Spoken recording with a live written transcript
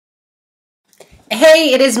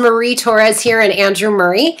Hey, it is Marie Torres here and Andrew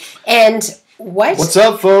Murray. And What's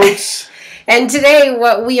up, folks? And today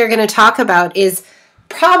what we are going to talk about is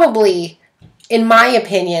probably, in my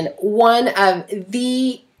opinion, one of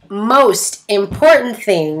the most important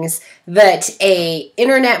things that a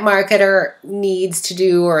internet marketer needs to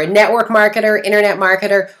do, or a network marketer, internet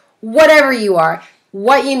marketer, whatever you are.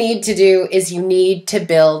 What you need to do is you need to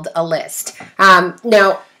build a list.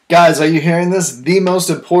 Now, guys, are you hearing this? The most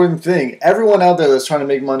important thing. Everyone out there that's trying to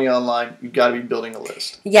make money online, you've got to be building a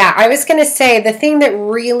list. Yeah, I was going to say the thing that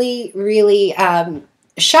really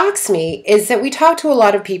shocks me is that we talk to a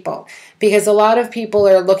lot of people, because a lot of people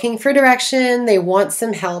are looking for direction, they want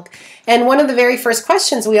some help, and one of the very first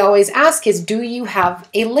questions we always ask is, do you have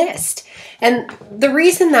a list? And the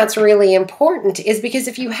reason that's really important is because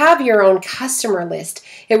if you have your own customer list,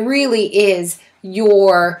 it really is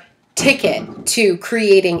your ticket to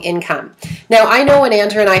creating income. Now, I know when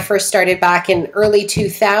Andrew and I first started back in early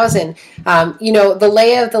 2000, the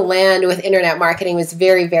lay of the land with internet marketing was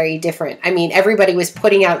very different. I mean, everybody was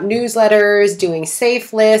putting out newsletters, doing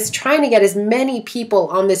safe lists, trying to get as many people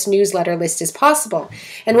on this newsletter list as possible.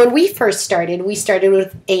 And when we first started, we started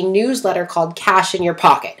with a newsletter called Cash in Your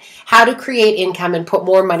Pocket, how to create income and put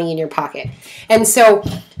more money in your pocket. And so,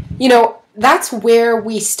 that's where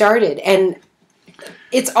we started. And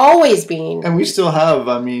it's always been. And we still have,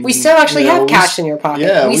 we still actually have cash in your pocket.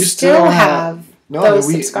 Yeah, we still have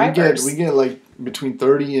those subscribers. We get like between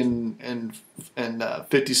 30 and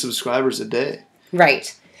 50 subscribers a day.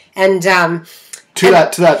 Right. And to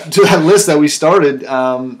that list that we started,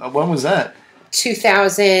 when was that?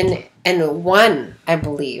 2001, I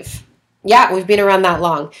believe. Yeah, we've been around that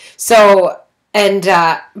long. So,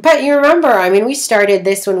 but you remember, we started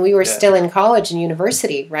this when we were still in college and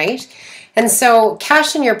university, right? And so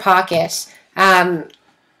Cash in Your Pocket, that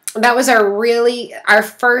was our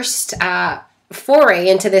first foray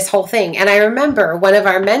into this whole thing. And I remember one of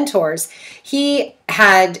our mentors, he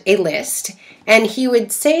had a list, and he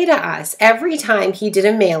would say to us every time he did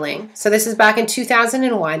a mailing, so this is back in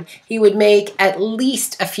 2001, he would make at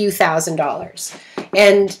least a few $1,000s.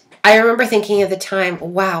 And I remember thinking at the time,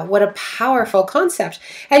 wow, what a powerful concept.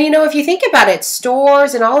 And if you think about it,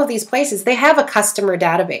 stores and all of these places, they have a customer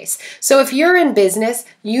database. So if you're in business,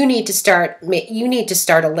 you need to start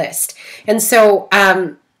a list. And so,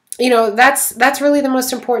 that's really the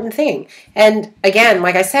most important thing. And again,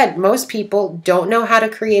 like I said, most people don't know how to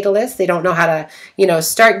create a list. They don't know how to,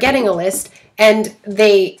 start getting a list, and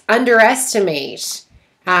they underestimate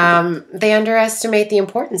the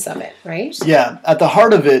importance of it, right? Yeah, at the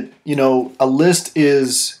heart of it, a list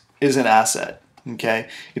is an asset. Okay,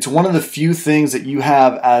 it's one of the few things that you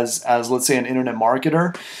have as let's say an internet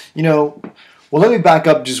marketer. Well, let me back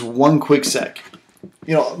up just one quick sec.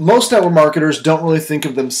 Most network marketers don't really think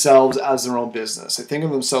of themselves as their own business. They think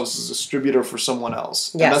of themselves as a distributor for someone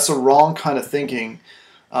else. Yes. And that's a wrong kind of thinking,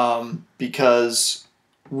 because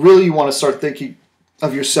really you want to start thinking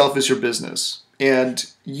of yourself as your business. And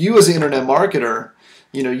you as an internet marketer,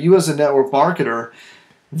 you as a network marketer,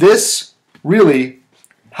 this really,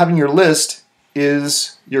 having your list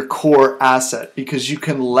is your core asset, because you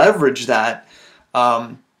can leverage that,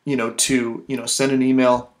 to, send an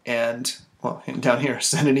email and, down here,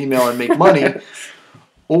 send an email and make money.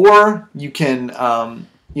 Or you can,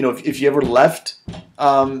 if you ever left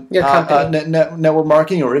your company, network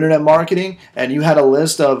marketing or internet marketing, and you had a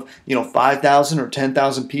list of 5,000 or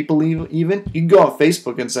 10,000 people, even you can go on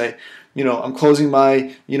Facebook and say, I'm closing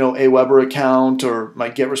my AWeber account or my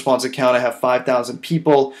GetResponse account. I have 5,000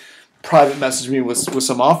 people. Private message me with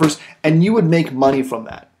some offers, and you would make money from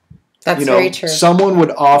that. That's very true. Someone would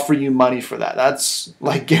offer you money for that. That's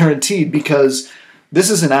like guaranteed, because this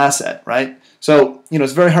is an asset, right? So,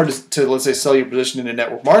 it's very hard to let's say, sell your position in a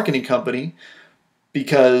network marketing company,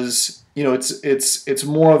 because, it's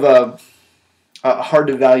more of a hard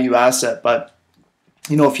to value asset. But,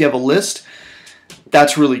 if you have a list,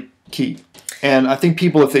 that's really key. And I think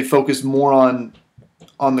people, if they focus more on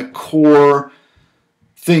the core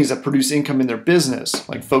things that produce income in their business,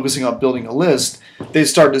 like focusing on building a list, they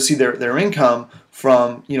start to see their income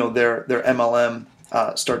from, their MLM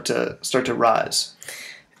start to rise.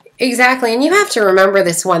 Exactly. And you have to remember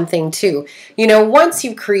this one thing too. Once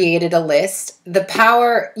you've created a list,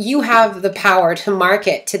 you have the power to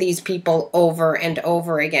market to these people over and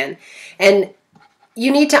over again. And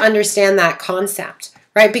you need to understand that concept,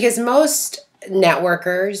 right? Because most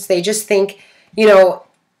networkers, they just think,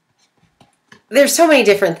 there's so many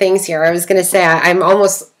different things here. I was going to say I'm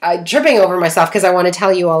almost tripping over myself because I want to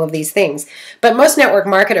tell you all of these things. But most network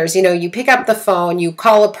marketers, you pick up the phone, you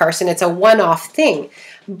call a person, it's a one-off thing.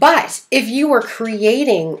 But if you were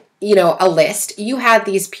creating a list, you had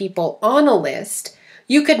these people on a list,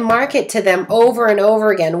 you could market to them over and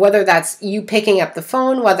over again, whether that's you picking up the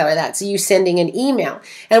phone, whether that's you sending an email.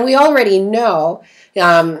 And we already know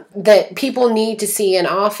that people need to see an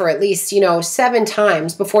offer at least, 7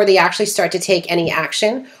 times before they actually start to take any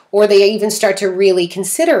action, or they even start to really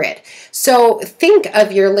consider it. So think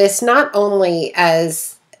of your list not only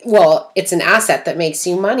as, well, it's an asset that makes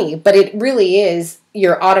you money, but it really is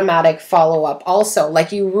your automatic follow-up also.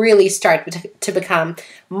 Like, you really start to become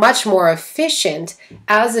much more efficient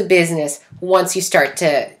as a business once you start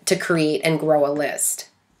to create and grow a list.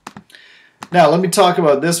 Now, let me talk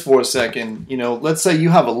about this for a second. Let's say you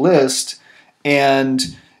have a list and,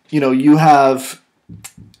 you have,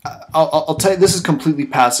 I'll tell you, this is completely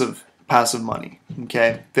passive money,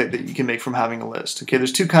 okay, that you can make from having a list. Okay,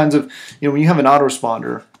 there's two kinds of, when you have an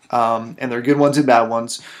autoresponder, and there are good ones and bad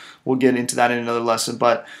ones. We'll get into that in another lesson.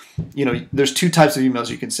 But, there's two types of emails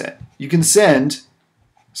you can send. You can send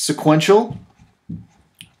sequential.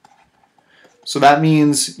 So that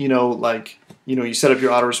means, you set up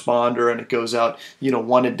your autoresponder and it goes out,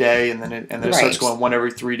 one a day, and then it starts going one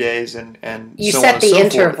every 3 days, and you so set on the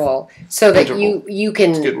and so interval forth. so that you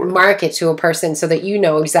can market to a person so that you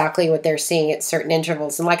know exactly what they're seeing at certain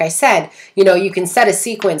intervals. And like I said, you can set a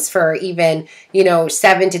sequence for even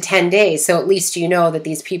 7 to 10 days, so at least you know that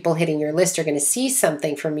these people hitting your list are going to see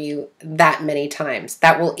something from you that many times.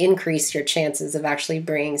 That will increase your chances of actually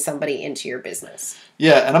bringing somebody into your business.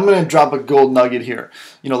 Yeah, and I'm going to drop a gold nugget here.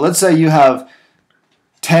 Let's say you have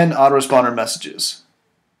 10 autoresponder messages,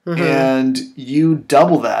 and you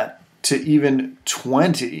double that to even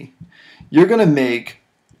 20, you're going to make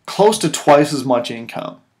close to twice as much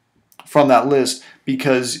income from that list,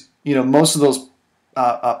 because most of those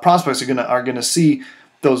prospects are going to see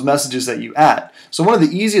those messages that you add. So one of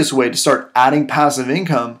the easiest way to start adding passive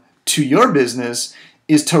income to your business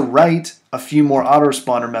is to write a few more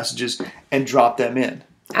autoresponder messages and drop them in.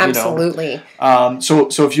 Absolutely. So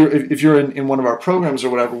if you're in one of our programs or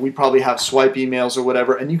whatever, we probably have swipe emails or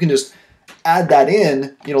whatever, and you can just add that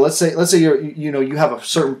in. Let's say you have a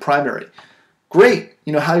certain primary. Great.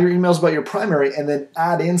 Have your emails about your primary, and then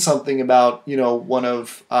add in something about one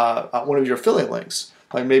of your affiliate links.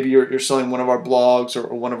 Like maybe you're selling one of our blogs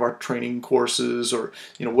or one of our training courses, or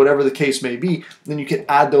whatever the case may be. Then you can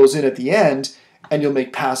add those in at the end, and you'll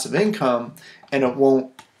make passive income, and it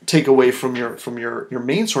won't take away from your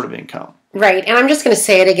main sort of income. Right. And I'm just going to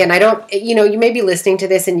say it again. I don't, you may be listening to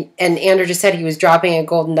this and Andrew just said he was dropping a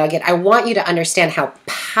golden nugget. I want you to understand how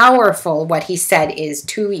powerful what he said is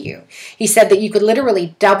to you. He said that you could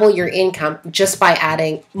literally double your income just by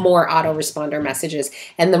adding more autoresponder messages.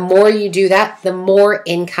 And the more you do that, the more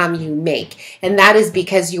income you make. And that is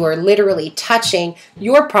because you are literally touching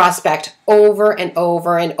your prospect over and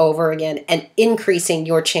over and over again and increasing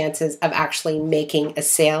your chances of actually making a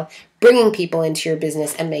sale, bringing people into your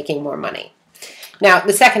business and making more money. Now,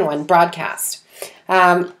 the second one, broadcast.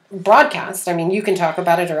 Broadcast, you can talk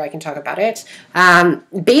about it or I can talk about it.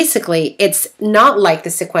 Basically, it's not like the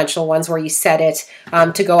sequential ones where you set it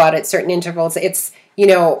to go out at certain intervals. It's,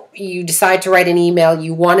 you decide to write an email,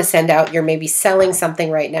 you want to send out, you're maybe selling something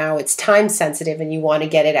right now, it's time sensitive and you want to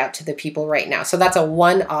get it out to the people right now. So that's a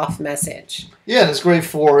one-off message. Yeah, and it's great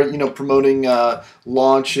for, promoting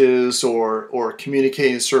launches or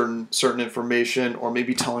communicating certain information, or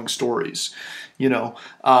maybe telling stories,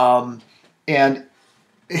 And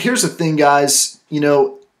here's the thing, guys,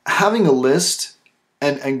 having a list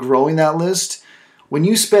and growing that list, when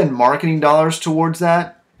you spend marketing dollars towards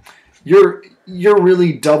that, you're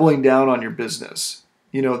really doubling down on your business.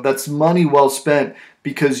 That's money well spent,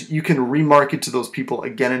 because you can remarket to those people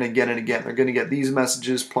again and again and again. They're going to get these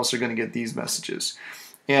messages, plus they're going to get these messages.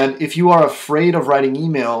 And if you are afraid of writing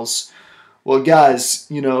emails, well, guys,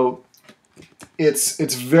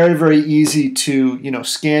 it's very, very easy to,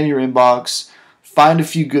 scan your inbox, find a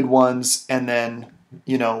few good ones, and then,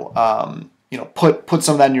 put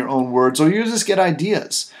some of that in your own words, or you just get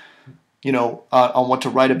ideas, on what to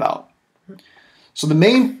write about. So the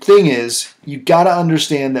main thing is, you got to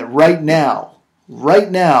understand that right now,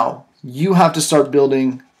 you have to start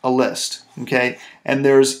building a list, okay? And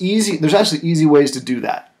there's actually easy ways to do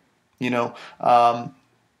that,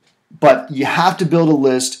 but you have to build a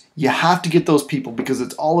list. You have to get those people, because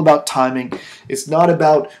it's all about timing. It's not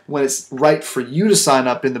about when it's right for you to sign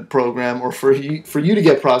up in the program, or for you to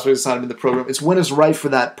get prospects to sign up in the program. It's when it's right for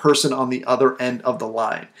that person on the other end of the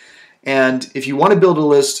line. And if you want to build a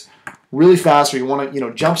list really fast, or you want to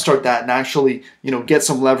jumpstart that and actually get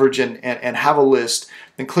some leverage and have a list,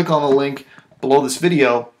 then click on the link below this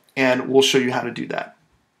video and we'll show you how to do that.